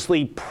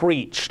endlessly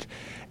preached.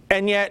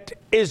 And yet,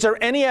 is there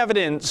any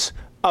evidence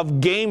of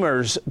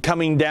gamers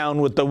coming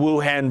down with the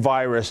Wuhan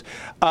virus?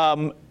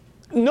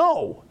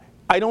 No,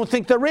 I don't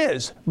think there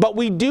is. But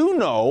we do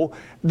know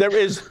there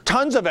is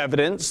tons of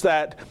evidence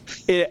that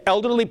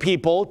elderly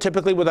people,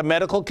 typically with a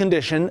medical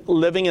condition,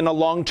 living in a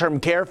long-term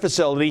care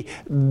facility,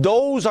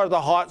 those are the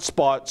hot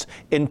spots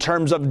in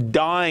terms of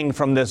dying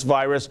from this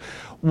virus.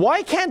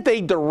 Why can't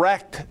they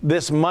direct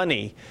this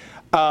money,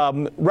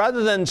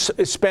 rather than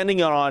spending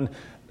it on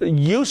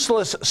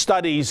useless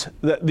studies,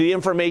 the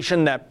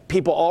information that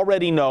people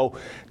already know,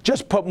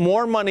 just put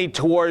more money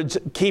towards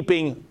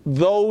keeping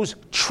those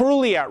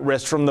truly at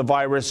risk from the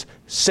virus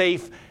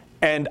safe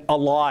and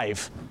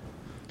alive?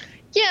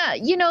 Yeah,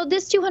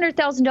 this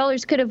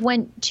 $200,000 could have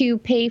went to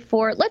pay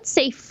for, let's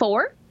say,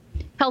 4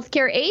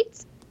 healthcare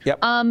aides. Yep.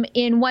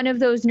 In one of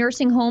those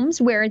nursing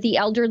homes where the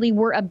elderly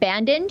were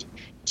abandoned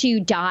to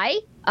die,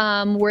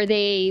 where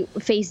they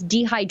faced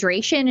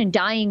dehydration and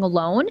dying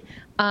alone,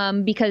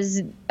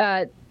 because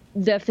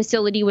the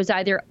facility was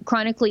either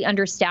chronically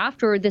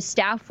understaffed or the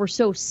staff were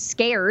so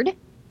scared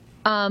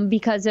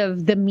because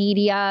of the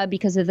media,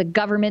 because of the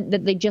government,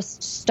 that they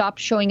just stopped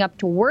showing up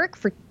to work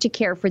to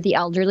care for the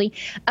elderly.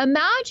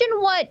 Imagine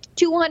what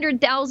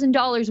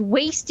 $200,000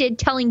 wasted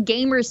telling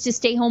gamers to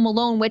stay home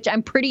alone, which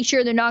I'm pretty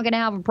sure they're not going to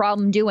have a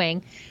problem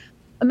doing.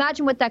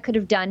 Imagine what that could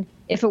have done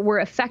if it were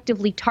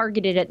effectively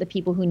targeted at the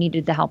people who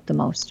needed the help the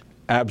most.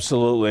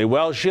 Absolutely.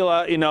 Well,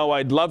 Sheila,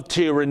 I'd love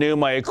to renew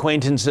my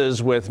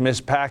acquaintances with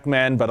Miss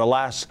Pac-Man, but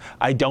alas,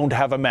 I don't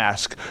have a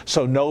mask,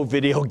 so no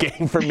video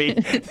game for me.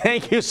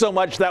 Thank you so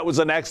much. That was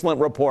an excellent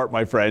report,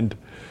 my friend.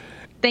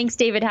 Thanks,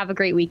 David. Have a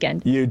great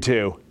weekend. You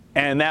too.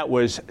 And that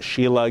was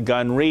Sheila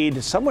Gunn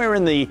Reid, somewhere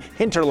in the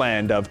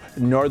hinterland of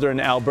northern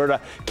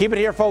Alberta. Keep it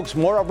here, folks.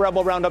 More of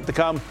Rebel Roundup to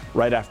come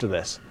right after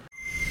this.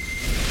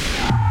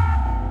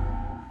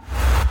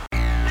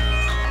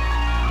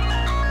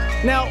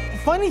 Now,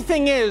 funny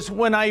thing is,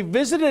 when I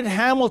visited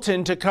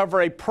Hamilton to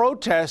cover a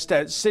protest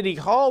at City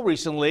Hall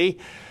recently,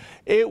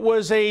 it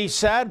was a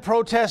sad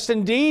protest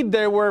indeed.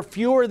 There were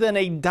fewer than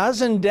a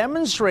dozen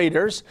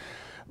demonstrators,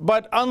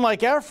 but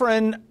unlike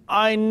Efren,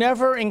 I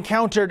never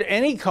encountered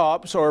any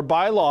cops or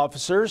bylaw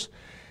officers.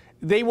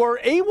 They were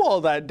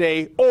AWOL that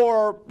day,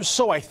 or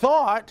so I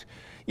thought.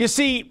 You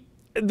see,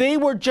 they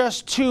were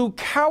just too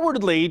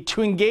cowardly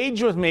to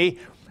engage with me.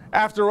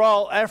 After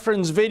all,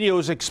 Efren's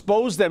videos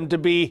exposed them to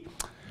be,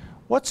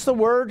 what's the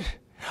word?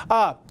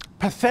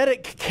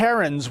 Pathetic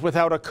Karens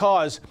without a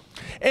cause.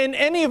 In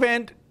any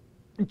event,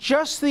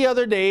 just the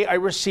other day I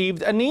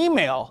received an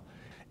email.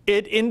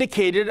 It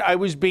indicated I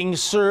was being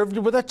served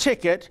with a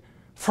ticket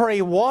for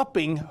a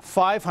whopping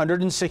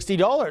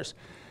 $560.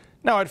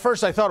 Now, at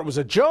first I thought it was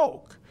a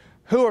joke.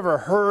 Who ever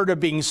heard of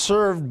being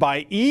served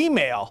by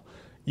email?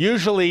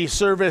 Usually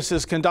service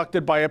is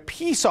conducted by a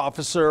peace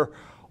officer,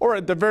 or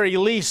at the very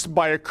least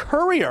by a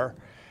courier.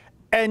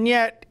 And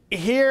yet,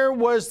 here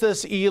was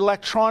this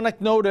electronic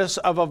notice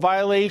of a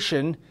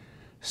violation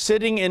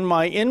sitting in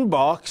my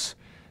inbox,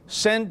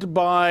 sent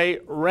by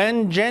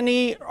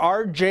Ranjeni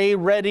R.J.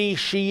 Reddy,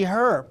 she,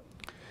 her.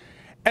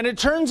 And it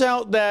turns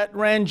out that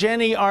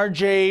Ranjeni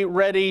R.J.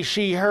 Reddy,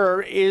 she,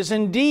 her is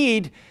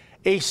indeed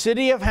a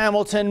City of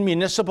Hamilton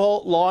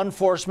municipal law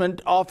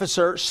enforcement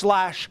officer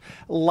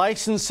 /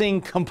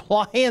 licensing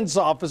compliance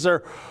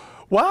officer.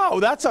 Wow,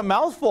 that's a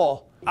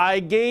mouthful.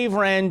 I gave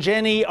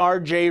Ranjeni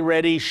R.J.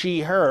 Reddy,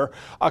 she, her,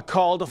 a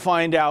call to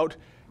find out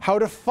how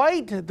to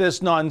fight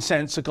this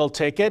nonsensical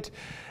ticket.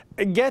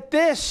 get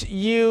this,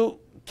 you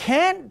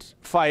can't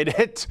fight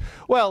it.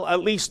 Well,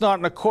 at least not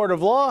in a court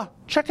of law.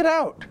 Check it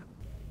out.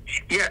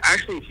 Yeah,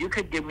 actually, if you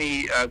could give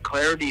me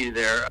clarity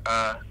there,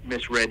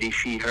 Miss Reddy,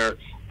 she, her,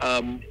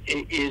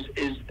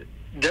 is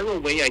there a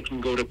way I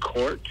can go to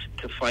court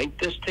to fight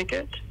this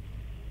ticket?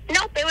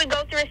 Nope, it would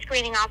go through a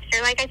screening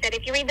officer. Like I said,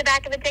 if you read the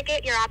back of the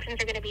ticket, your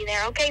options are going to be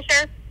there. Okay,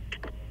 sir?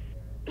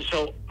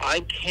 So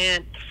I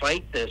can't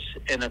fight this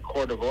in a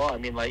court of law. I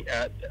mean, like,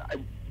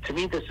 to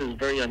me, this is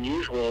very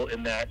unusual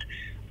in that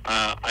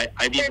I've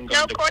even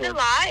gone to court. There's no court of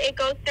law. It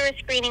goes through a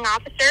screening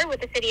officer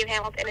with the City of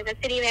Hamilton. It's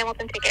a City of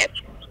Hamilton ticket.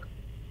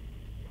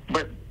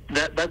 But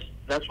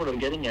that's what I'm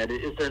getting at.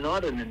 Is there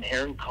not an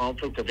inherent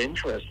conflict of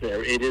interest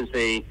there? It is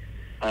a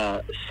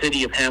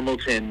City of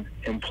Hamilton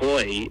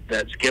employee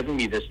that's given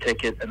me this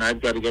ticket, and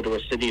I've got to go to a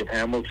City of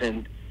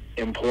Hamilton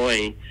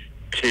employee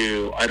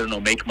to, I don't know,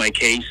 make my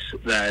case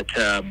that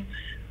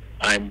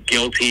I'm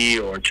guilty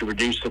or to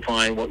reduce the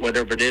fine,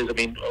 whatever it is. I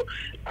mean,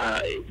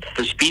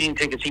 for speeding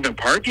tickets, even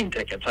parking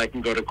tickets, I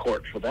can go to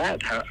court for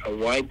that.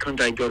 Why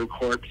couldn't I go to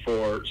court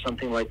for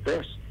something like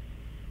this?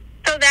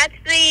 So that's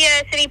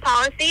the city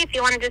policy. If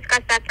you want to discuss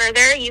that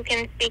further, you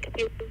can speak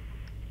to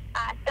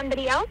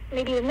somebody else,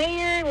 maybe the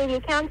mayor, maybe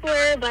a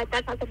counselor, but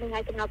that's not something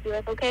I can help you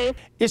with, okay?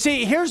 You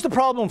see, here's the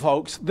problem,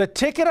 folks. The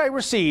ticket I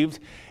received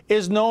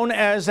is known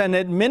as an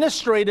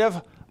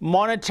administrative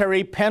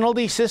monetary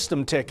penalty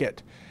system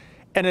ticket.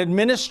 An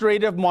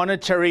administrative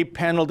monetary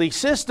penalty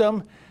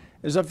system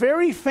is a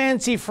very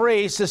fancy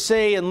phrase to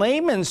say in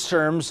layman's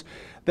terms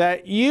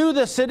that you,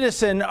 the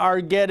citizen, are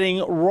getting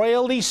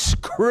royally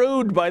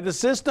screwed by the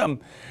system.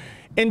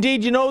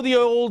 Indeed, you know the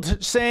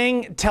old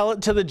saying, tell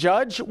it to the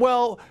judge?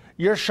 Well,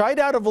 you're shite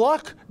out of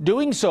luck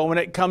doing so when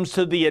it comes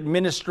to the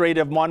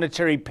administrative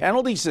monetary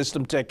penalty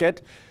system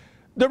ticket.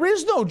 There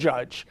is no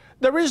judge.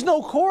 There is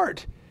no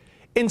court.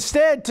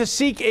 Instead, to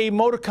seek a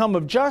modicum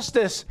of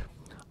justice,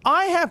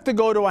 I have to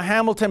go to a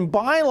Hamilton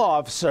bylaw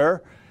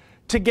officer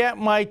to get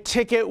my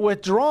ticket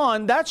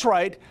withdrawn. That's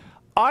right.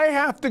 I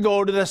have to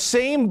go to the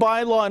same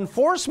bylaw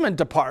enforcement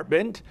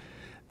department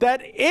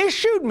that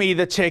issued me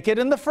the ticket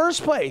in the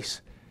first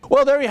place.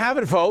 Well, there you have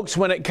it, folks.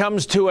 When it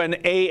comes to an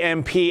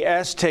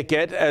AMPS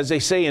ticket, as they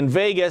say in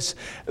Vegas,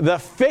 the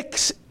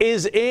fix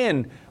is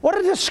in. What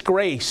a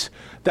disgrace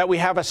that we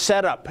have a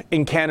setup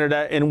in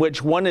Canada in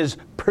which one is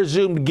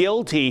presumed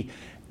guilty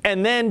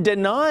and then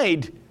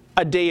denied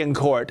a day in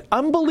court.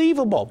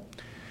 Unbelievable.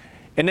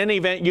 In any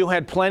event, you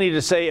had plenty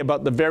to say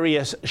about the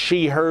various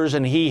she, hers,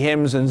 and he,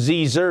 hims, and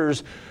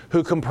zers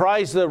who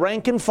comprise the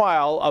rank and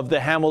file of the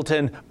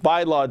Hamilton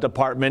Bylaw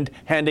Department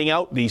handing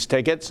out these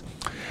tickets.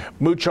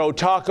 Mucho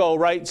Taco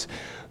writes,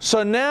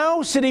 so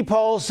now city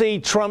policy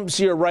trumps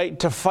your right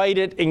to fight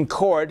it in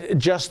court,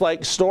 just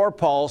like store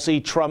policy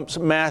trumps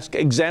mask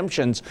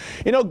exemptions.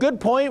 You know, good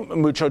point,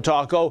 Mucho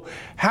Taco.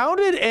 How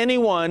did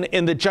anyone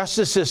in the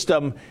justice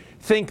system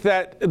think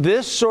that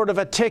this sort of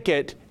a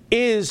ticket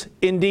is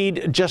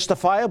indeed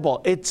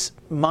justifiable? It's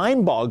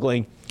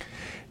mind-boggling.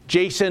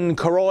 Jason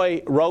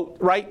Karoy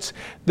writes,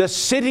 the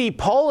city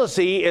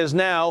policy is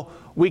now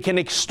we can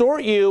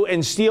extort you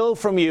and steal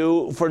from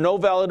you for no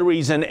valid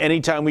reason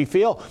anytime we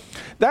feel.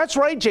 That's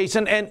right,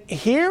 Jason. And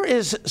here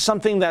is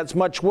something that's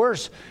much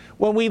worse.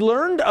 When we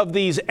learned of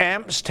these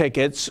AMPS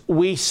tickets,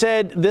 we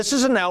said this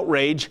is an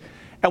outrage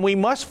and we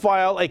must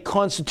file a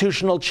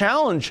constitutional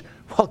challenge.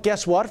 Well,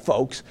 guess what,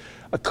 folks?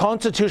 A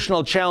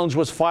constitutional challenge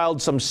was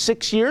filed some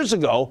 6 years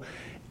ago,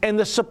 and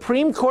the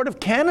Supreme Court of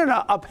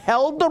Canada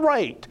upheld the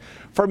right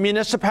for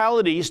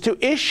municipalities to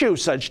issue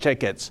such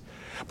tickets.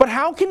 But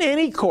how can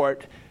any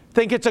court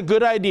think it's a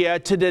good idea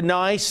to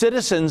deny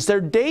citizens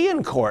their day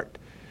in court?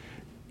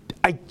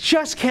 I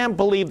just can't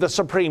believe the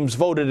Supremes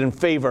voted in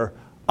favor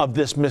of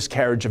this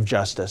miscarriage of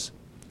justice.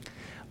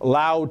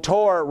 Lau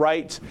Tor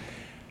writes,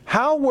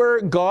 how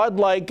were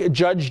godlike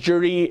judge,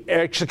 jury,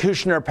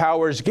 executioner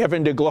powers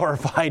given to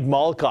glorified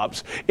mall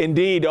cops?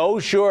 Indeed, oh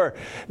sure,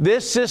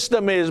 this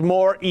system is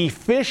more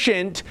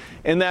efficient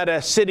in that a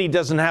city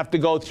doesn't have to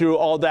go through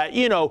all that,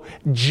 you know,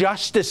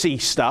 justice-y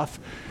stuff.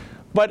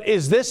 But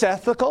is this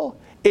ethical?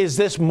 Is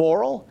this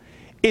moral?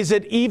 Is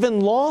it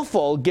even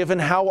lawful given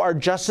how our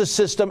justice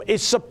system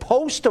is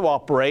supposed to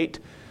operate?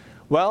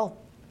 Well,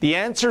 the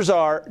answers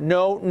are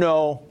no,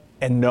 no,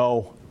 and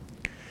no.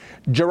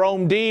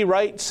 Jerome D.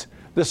 writes,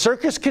 the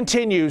circus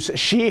continues.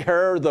 She,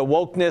 her, the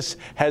wokeness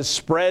has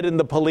spread in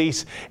the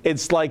police.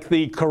 It's like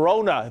the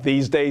corona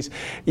these days.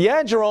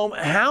 Yeah, Jerome,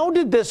 how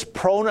did this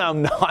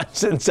pronoun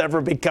nonsense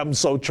ever become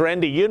so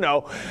trendy? You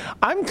know,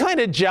 I'm kind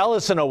of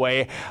jealous in a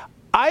way.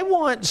 I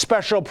want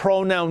special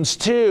pronouns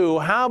too.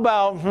 How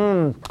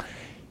about,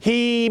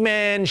 he,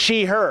 man,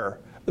 she, her.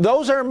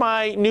 Those are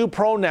my new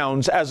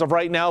pronouns as of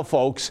right now,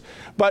 folks.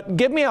 But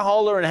give me a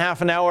holler in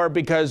half an hour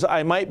because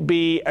I might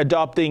be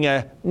adopting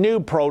a new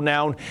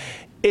pronoun.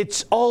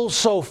 It's all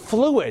so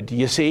fluid,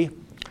 you see.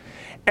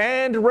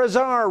 And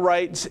Razar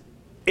writes,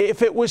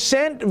 if it was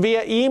sent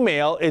via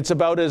email, it's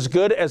about as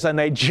good as a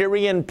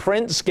Nigerian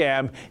print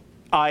scam.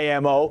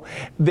 IMO.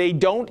 They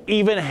don't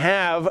even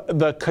have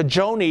the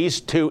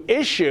cajones to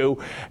issue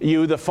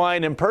you the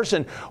fine in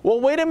person. Well,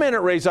 wait a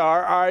minute,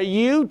 Rezar. Are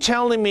you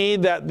telling me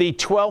that the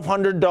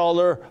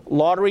 $1,200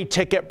 lottery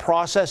ticket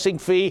processing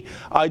fee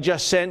I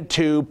just sent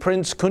to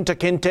Prince Kunta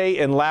Kinte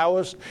in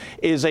Laos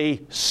is a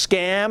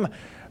scam?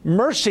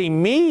 Mercy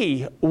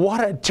me,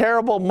 what a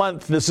terrible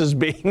month this has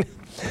been.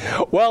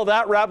 Well,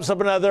 that wraps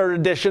up another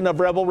edition of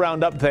Rebel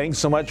Roundup. Thanks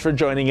so much for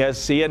joining us.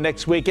 See you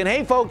next week. And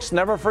hey, folks,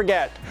 never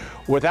forget,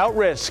 without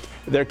risk,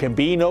 there can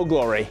be no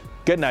glory.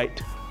 Good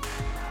night.